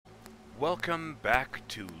Welcome back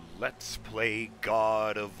to Let's Play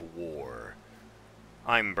God of War.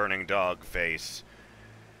 I'm BurningDogFace,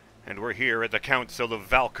 and we're here at the Council of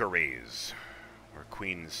Valkyries, where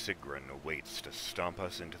Queen Sigrun awaits to stomp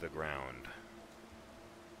us into the ground.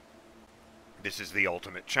 This is the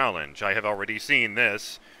ultimate challenge. I have already seen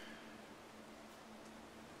this.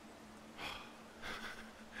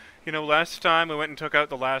 You know, last time we went and took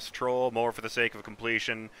out the last troll more for the sake of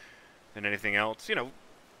completion than anything else. You know,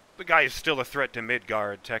 the guy is still a threat to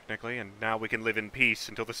Midgard, technically, and now we can live in peace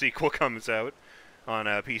until the sequel comes out. On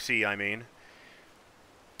PC, I mean.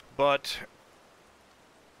 But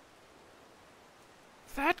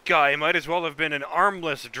that guy might as well have been an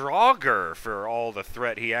armless Draugr for all the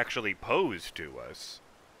threat he actually posed to us.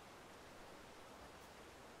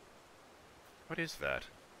 What is that?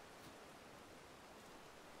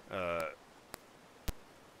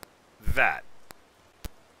 That.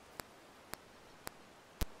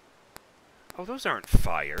 Oh, those aren't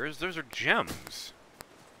fires. Those are gems.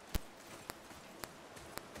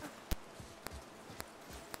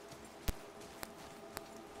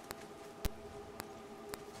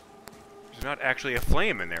 There's not actually a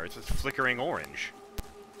flame in there. It's just flickering orange.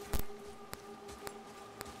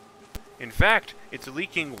 In fact, it's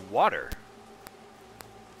leaking water.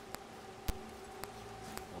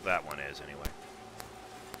 Well, that one is, anyway.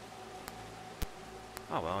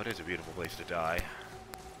 Oh, well, it is a beautiful place to die.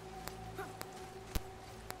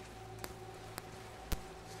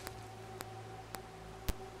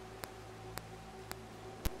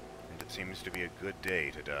 And it seems to be a good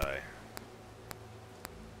day to die.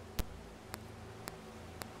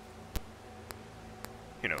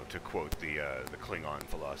 You know, to quote the Klingon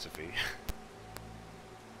philosophy.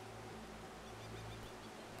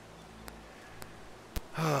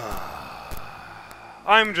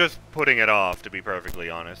 I'm just putting it off, to be perfectly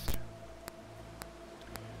honest.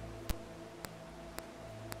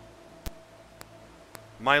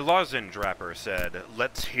 My lozenge wrapper said,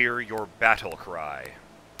 "Let's hear your battle cry."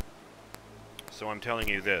 So I'm telling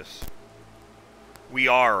you this. We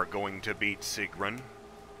are going to beat Sigrun.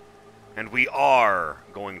 And we are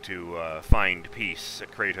going to find peace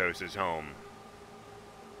at Kratos' home.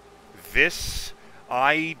 This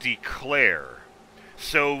I declare.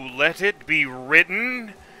 So let it be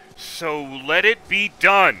written, so let it be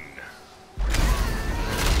done.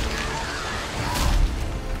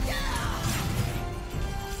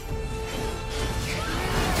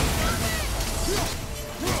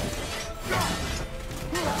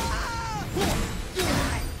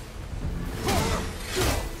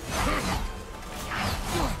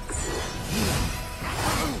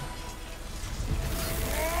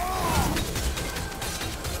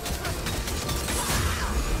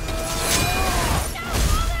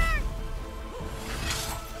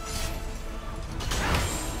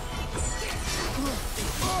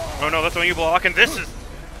 Oh no, that's the one you block, and this is...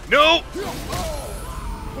 No!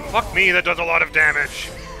 Fuck me, that does a lot of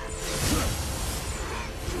damage.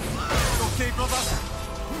 Okay, brother.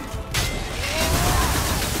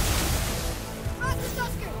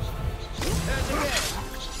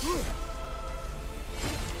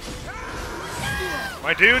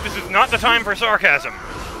 My dude, this is not the time for sarcasm.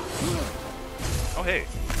 Oh, hey.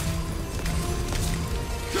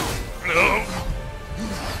 No!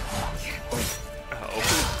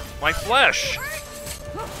 My flesh!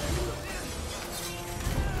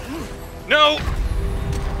 No!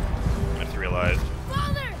 I just realized.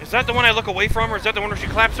 Is that the one I look away from, or is that the one where she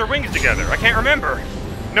claps her wings together? I can't remember.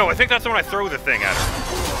 No, I think that's the one I throw the thing at her.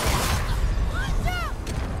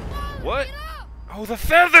 What? Oh, the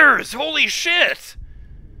feathers! Holy shit!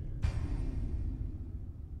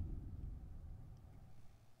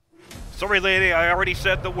 Sorry, lady, I already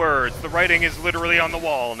said the words. The writing is literally on the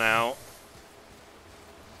wall now.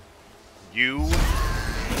 You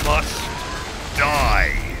must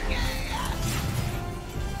die.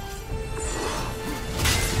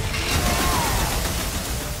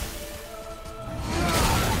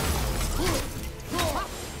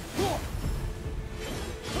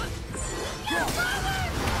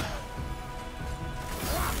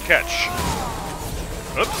 Catch.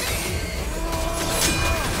 Oops.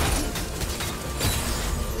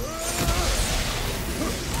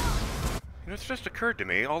 It's just occurred to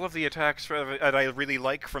me, all of the attacks that I really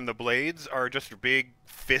like from the blades are just big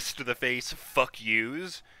fist-to-the-face fuck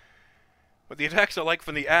yous. But the attacks I like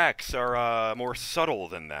from the axe are more subtle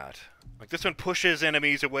than that. Like, this one pushes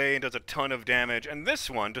enemies away and does a ton of damage, and this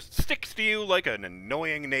one just sticks to you like an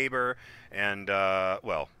annoying neighbor, and,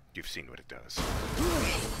 well, you've seen what it does.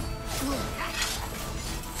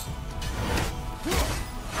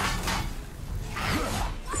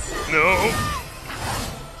 No!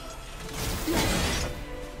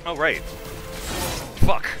 Oh, right.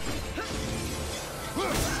 Fuck.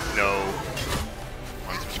 No.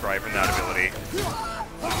 Unsubscribe from that ability.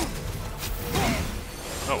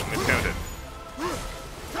 Oh, miscounted.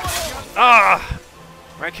 Ah!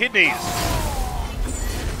 My kidneys!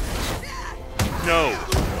 No.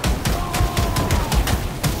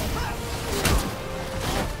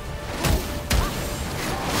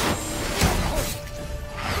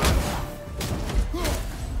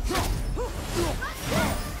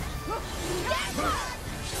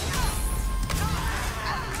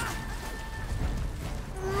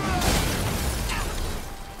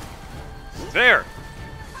 There!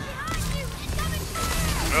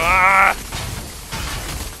 Ah!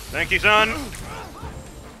 Thank you, son!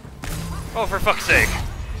 Oh, for fuck's sake.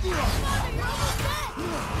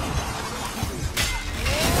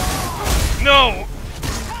 No!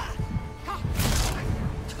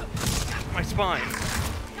 My spine.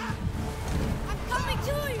 I'm coming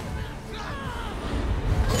to you.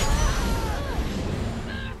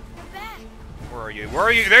 We're back. Where are you? Where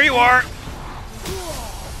are you? There you are!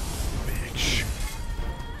 Bitch.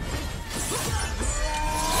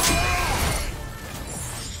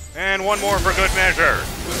 And one more for good measure.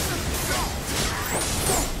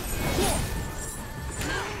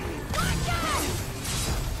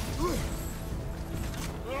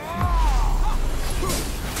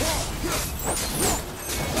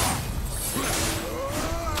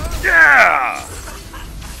 Yeah!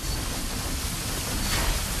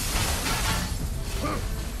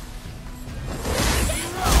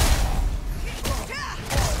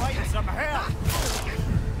 Fighting some hell.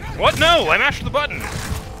 What? No! I mashed the button!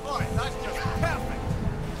 Boy, that's just perfect.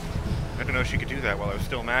 I didn't know she could do that while I was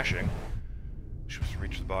still mashing. She was to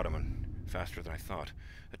reach the bottom and faster than I thought.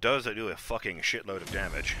 It does do a fucking shitload of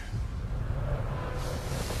damage.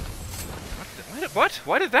 What?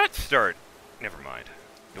 Why did that start? Never mind.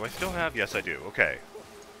 Do I still have? Yes, I do. Okay.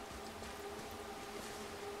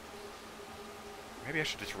 Maybe I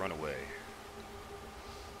should just run away.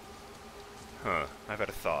 Huh. I've had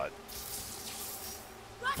a thought.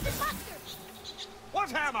 Buster, Buster.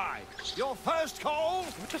 What am I? Your first call?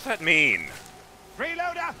 What does that mean?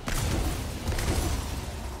 Freeloader?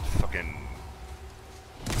 Fucking...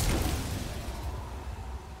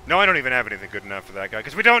 No, I don't even have anything good enough for that guy,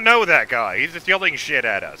 because we don't know that guy. He's just yelling shit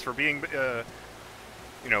at us for being,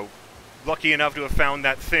 you know, lucky enough to have found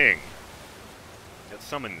that thing that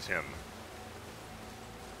summons him.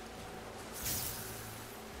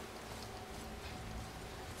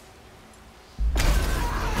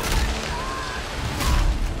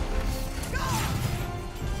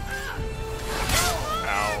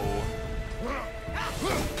 Ow.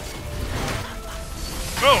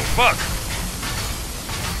 Oh, fuck!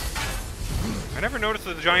 I never noticed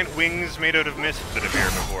the giant wings made out of mist that appeared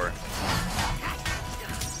before.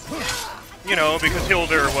 You know, because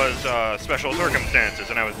Hilder was, special circumstances,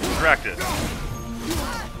 and I was distracted.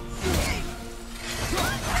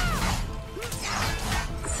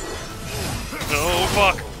 Oh,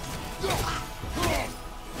 fuck!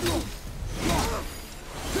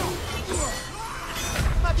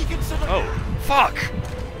 Have you considered... Oh, fuck!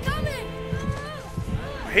 Coming.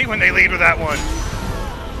 I hate when they lead with that one.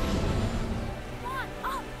 Come on,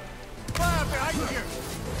 up. Fire behind you!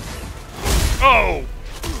 Oh!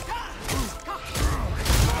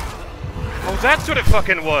 Oh, that's what it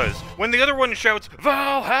fucking was. When the other one shouts,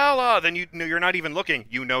 Valhalla, then you're not even looking.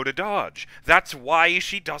 You know to dodge. That's why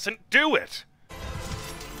she doesn't do it.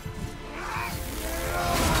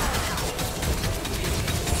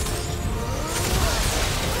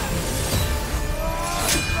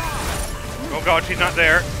 Oh god, she's not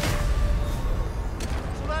there. So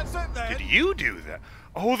that's it then? Did you do that?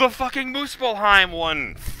 Oh, the fucking Muspelheim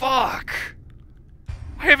one. Fuck.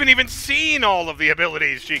 I haven't even seen all of the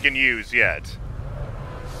abilities she can use yet.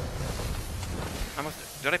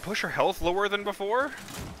 Did I push her health lower than before?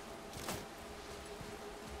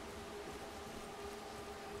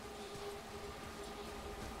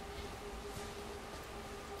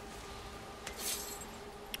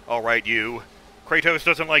 Alright, you. Kratos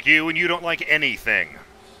doesn't like you, and you don't like anything.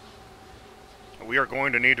 We are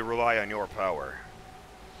going to need to rely on your power.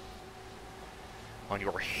 On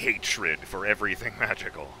your hatred for everything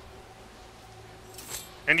magical.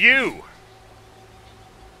 And you!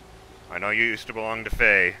 I know you used to belong to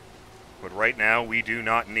Faye, but right now we do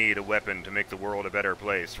not need a weapon to make the world a better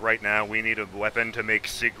place. Right now we need a weapon to make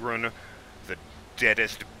Sigrun the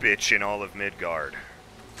deadest bitch in all of Midgard.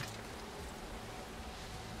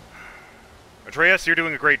 Atreus, you're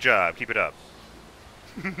doing a great job. Keep it up.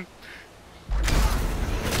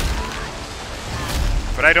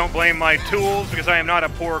 But I don't blame my tools because I am not a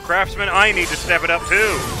poor craftsman. I need to step it up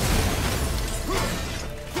too.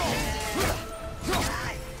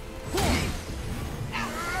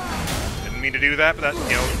 Didn't mean to do that, but that,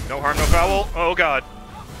 you know, no harm, no foul. Oh god.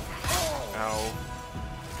 Ow.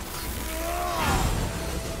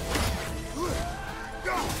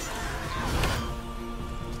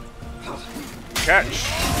 Catch.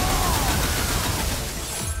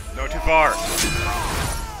 No, too far.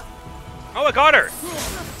 Oh, I got her.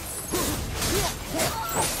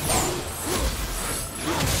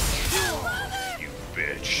 You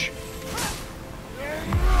bitch.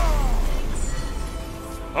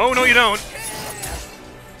 Oh, no, you don't.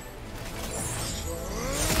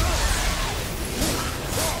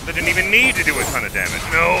 That didn't even need to do a ton of damage.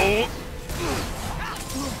 No.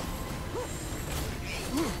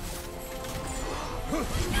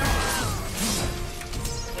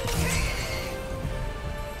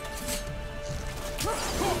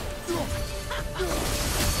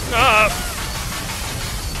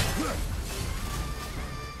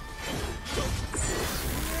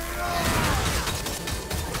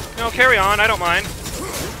 No, carry on, I don't mind.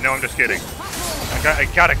 No, I'm just kidding. I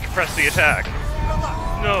gotta press the attack.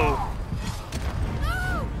 No.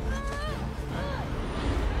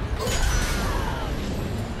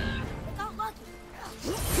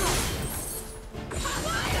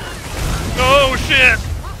 Oh shit!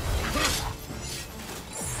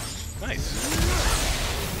 Nice.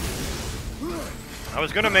 I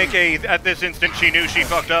was gonna make a at this instant she knew she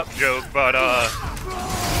fucked up joke, but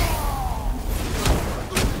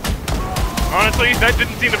honestly, that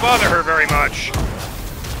didn't seem to bother her very much.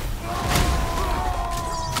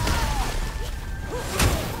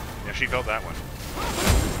 Yeah, she felt that one.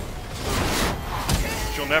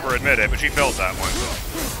 She'll never admit it, but she felt that one.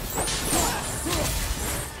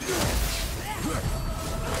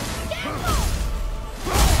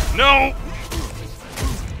 No!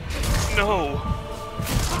 No!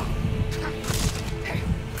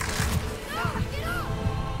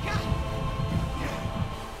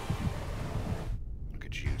 Look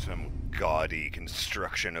at you, some gaudy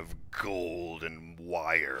construction of gold and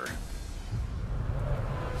wire.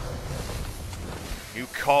 You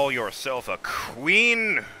call yourself a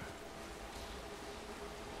queen?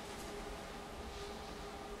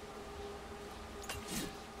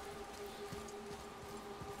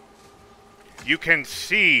 You can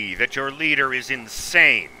see that your leader is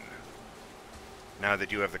insane. Now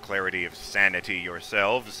that you have the clarity of sanity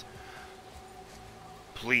yourselves,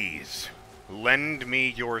 please lend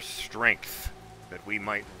me your strength that we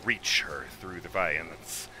might reach her through the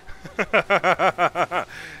violence.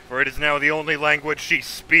 For it is now the only language she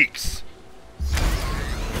speaks.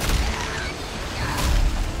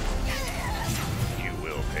 You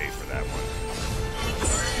will pay for that one.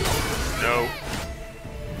 No.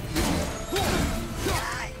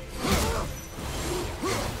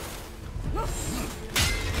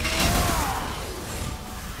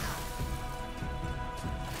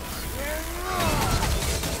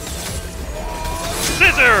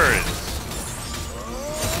 Scissors!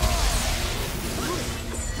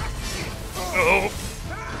 No!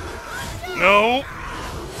 No!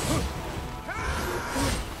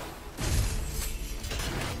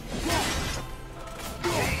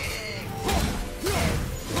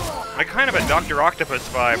 I kind of a Dr. Octopus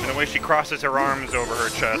vibe in the way she crosses her arms over her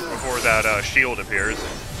chest before that shield appears.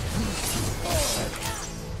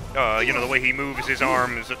 You know, the way he moves his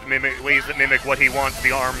arms, ways that mimic what he wants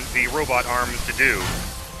the robot arms to do.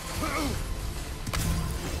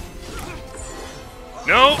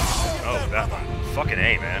 No! Oh, that one. Fucking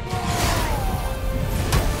A, man.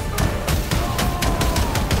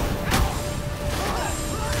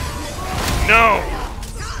 No!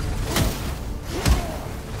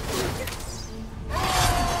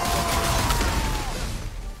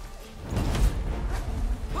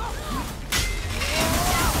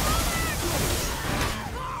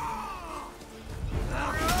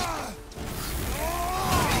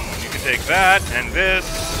 Take that, and this.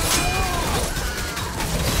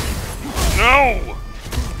 No!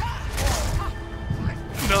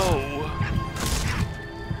 No!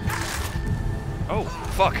 Oh,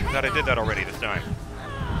 fuck. Thought I did that already this time.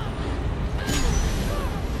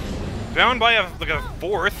 Down by like a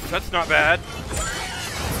fourth. That's not bad.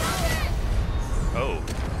 Oh.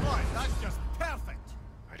 That's just perfect.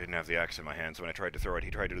 I didn't have the axe in my hand, so when I tried to throw it, he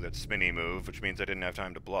tried to do that spinny move, which means I didn't have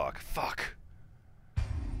time to block. Fuck.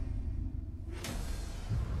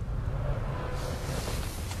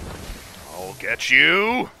 I'll get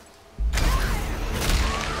you!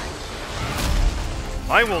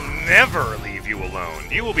 I will never leave you alone.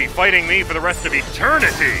 You will be fighting me for the rest of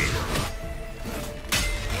eternity!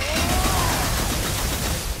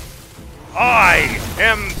 I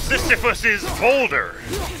am Sisyphus's boulder,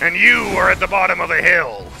 and you are at the bottom of a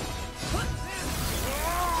hill.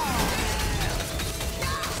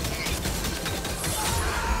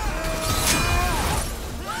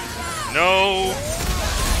 No!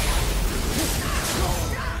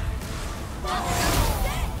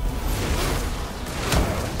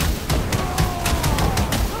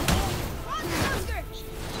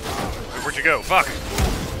 Where'd you go? Fuck!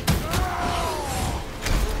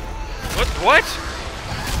 What?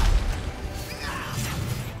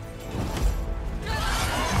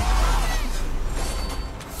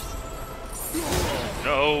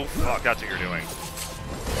 No! Fuck, that's what you're doing.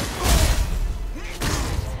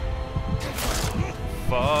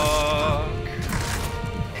 Fuck.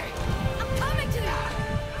 I'm coming to you.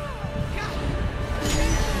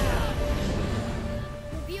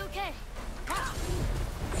 You'll be okay.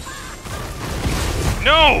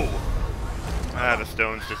 No! Ah, the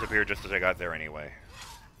stones disappeared just as I got there anyway.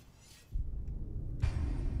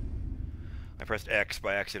 I pressed X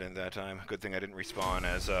by accident that time. Good thing I didn't respawn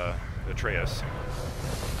as, Atreus.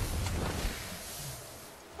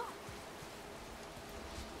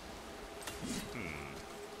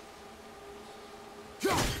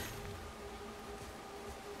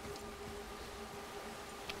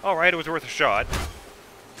 Alright, it was worth a shot.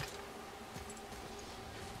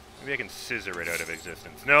 Maybe I can scissor it out of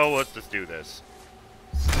existence. No, let's just do this.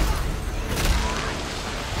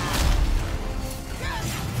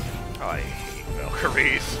 Oh, I hate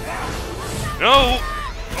Valkyries. No!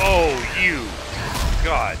 Oh, you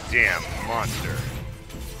goddamn monster.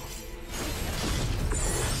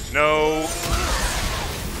 No.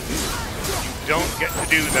 You don't get to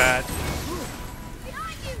do that.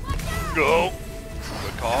 Go.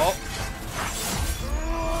 Good call.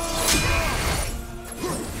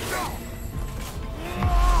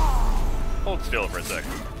 Hold still for a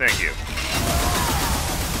second. Thank you.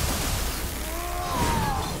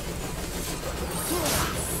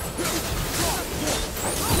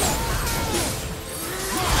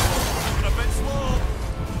 A bit slow.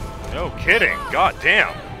 No kidding. God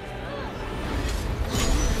damn.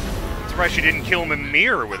 I'm surprised she didn't kill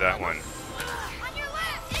Mimir with that one. On your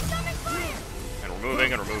left! Incoming fire! And we're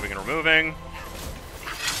moving, and we're moving, and we're moving.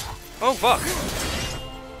 Oh, fuck.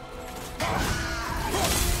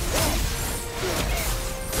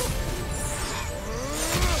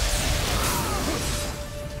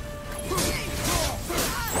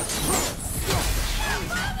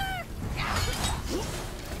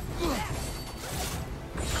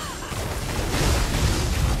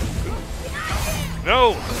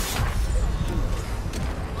 No!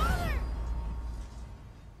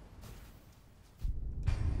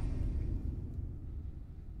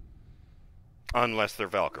 Unless they're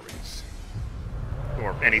Valkyries.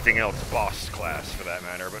 Or anything else boss class, for that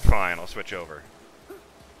matter, but fine, I'll switch over.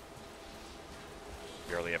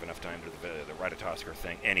 Barely have enough time to do the Ratatosker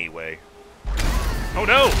thing anyway. Oh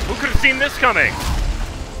no! Who could have seen this coming? Oh,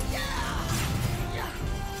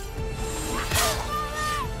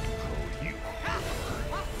 you.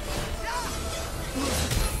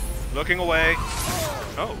 Looking away.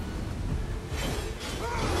 Oh.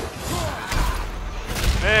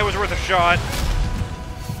 It was worth a shot.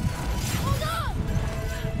 Hold on!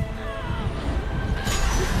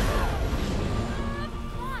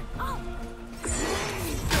 Come on!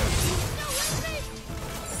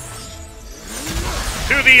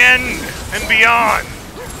 To the end and beyond.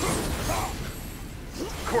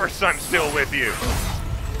 Of course I'm still with you.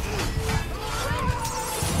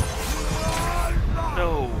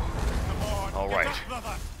 No. All right.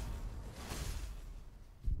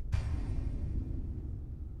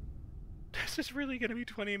 This is really gonna be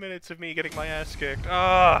 20 minutes of me getting my ass kicked.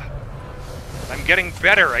 Ah! I'm getting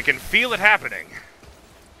better. I can feel it happening.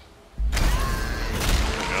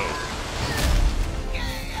 No.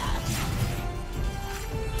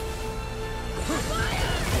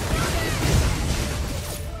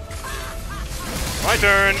 My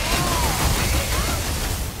turn.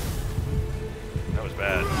 That was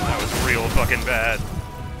bad. That was real fucking bad.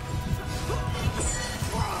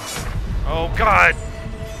 Oh God.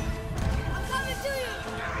 I'm coming to you!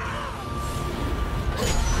 Come on!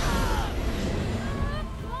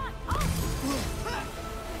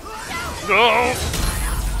 No.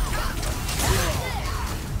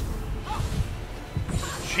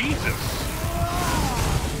 Jesus.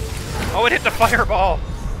 Oh, it hit the fireball.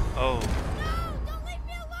 Oh. No! Don't leave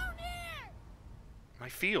me alone here! My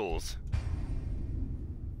feels.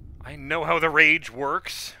 I know how the rage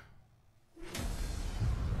works.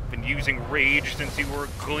 Been using rage since you were a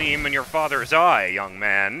gleam in your father's eye, young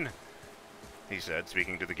man. He said,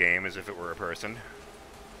 speaking to the game as if it were a person.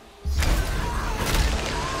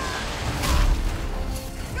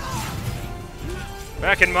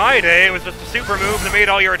 Back in my day, it was just a super move that made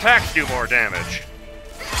all your attacks do more damage.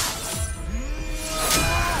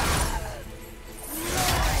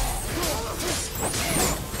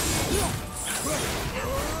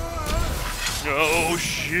 No,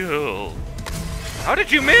 chill. How did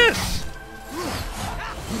you miss?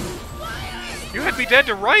 You had me dead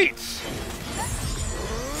to rights.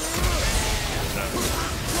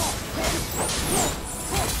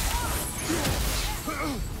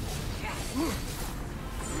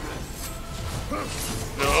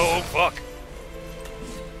 No, fuck.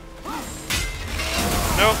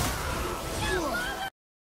 Nope.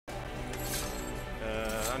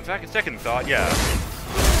 In fact, a second thought, yeah.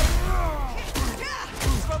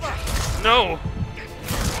 No!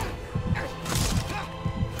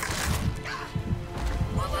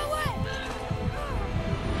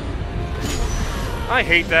 I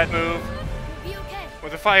hate that move. Be okay.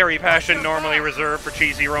 With a fiery passion normally reserved for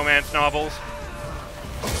cheesy romance novels.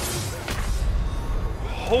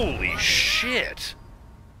 Holy shit!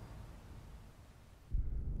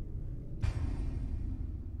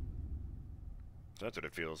 That's what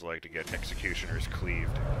it feels like to get executioners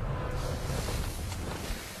cleaved.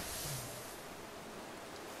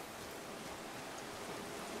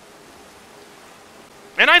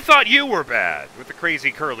 And I thought you were bad, with the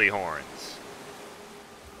crazy curly horns.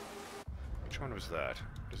 Which one was that?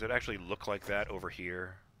 Does it actually look like that over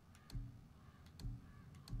here?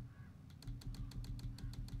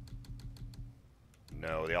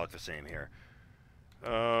 No, they all look the same here.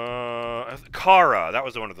 Kara. That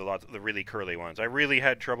was one of the really curly ones. I really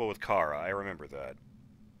had trouble with Kara. I remember that.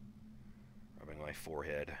 Rubbing my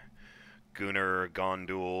forehead. Gunnar,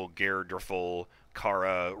 Gondul, Gerdrful,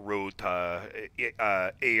 Kara, Rota,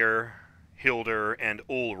 Aer, Hildur, and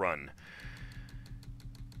Ulrun.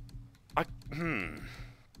 I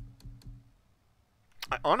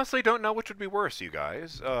honestly don't know which would be worse, you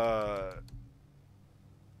guys.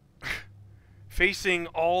 Facing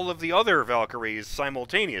all of the other Valkyries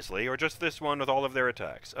simultaneously, or just this one with all of their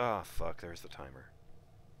attacks. Oh, fuck, there's the timer.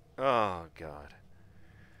 Oh, God.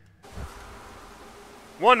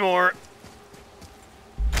 One more!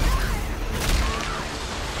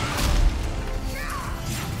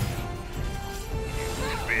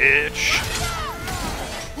 Bitch!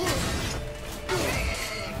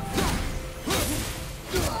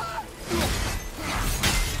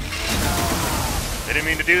 I didn't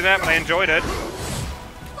mean to do that, but I enjoyed it.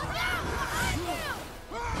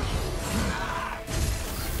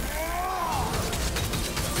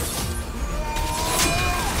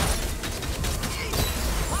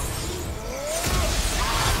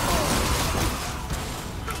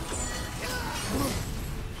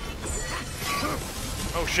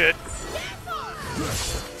 Oh shit.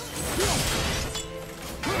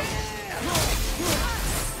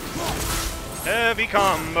 Heavy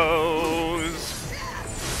combos.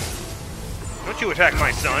 Don't you attack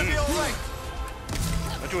my son.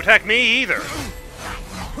 Don't you attack me either.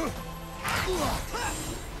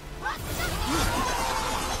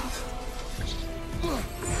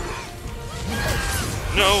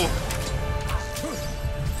 No.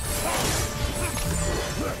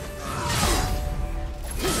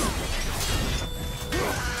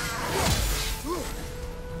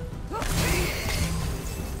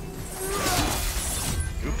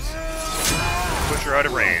 Oops. Push her out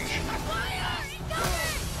of range.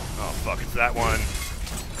 Oh, fuck, it's that one.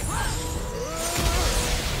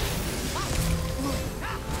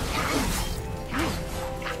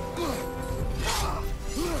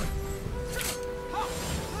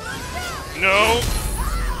 No!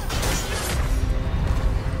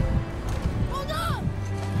 Hold on.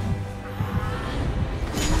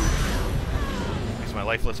 At least my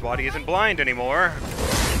lifeless body isn't blind anymore.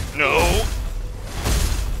 No!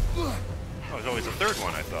 Oh, there's always a third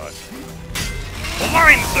one, I thought.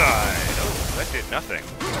 Blindside! Oh, that did nothing.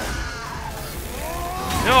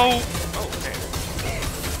 No! Oh, okay.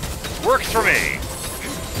 Works for me!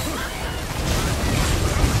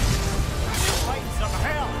 Fighting some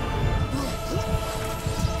hell.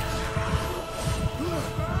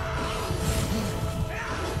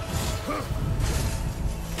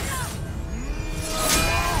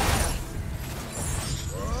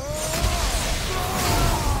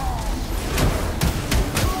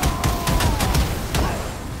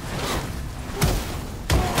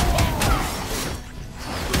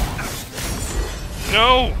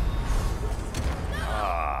 No!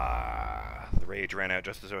 Ah, the rage ran out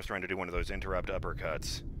just as I was trying to do one of those interrupt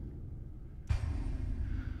uppercuts.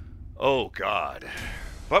 Oh, God.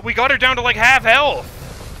 But we got her down to like half health!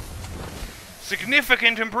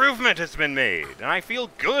 Significant improvement has been made, and I feel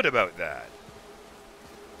good about that.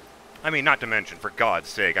 I mean, not to mention, for God's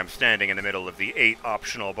sake, I'm standing in the middle of the 8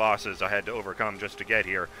 optional bosses I had to overcome just to get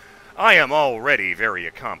here. I am already very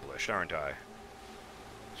accomplished, aren't I?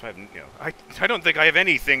 So I don't think I have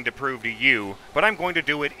anything to prove to you, but I'm going to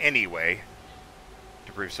do it anyway.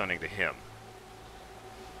 to prove something to him.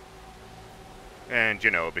 And,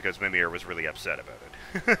 you know, because Mimir was really upset about it.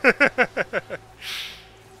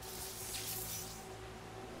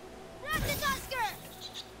 Ratatosker!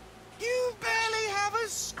 You barely have a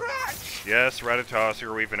scratch! Yes,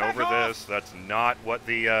 Ratatosker, we've been over this. That's not what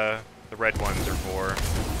the red ones are for.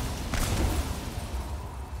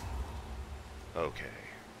 Okay.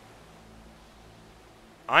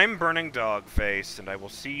 I'm BurningDogFace, and I will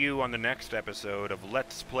see you on the next episode of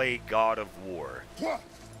Let's Play God of War.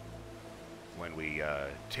 When we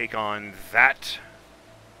take on that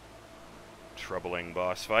troubling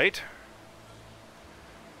boss fight.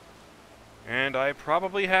 And I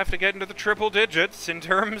probably have to get into the triple digits in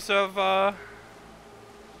terms of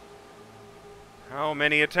how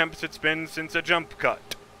many attempts it's been since a jump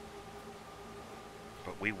cut.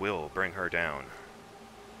 But we will bring her down.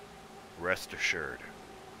 Rest assured.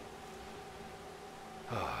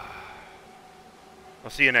 I'll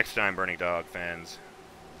see you next time, Burning Dog fans.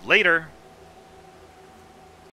 Later!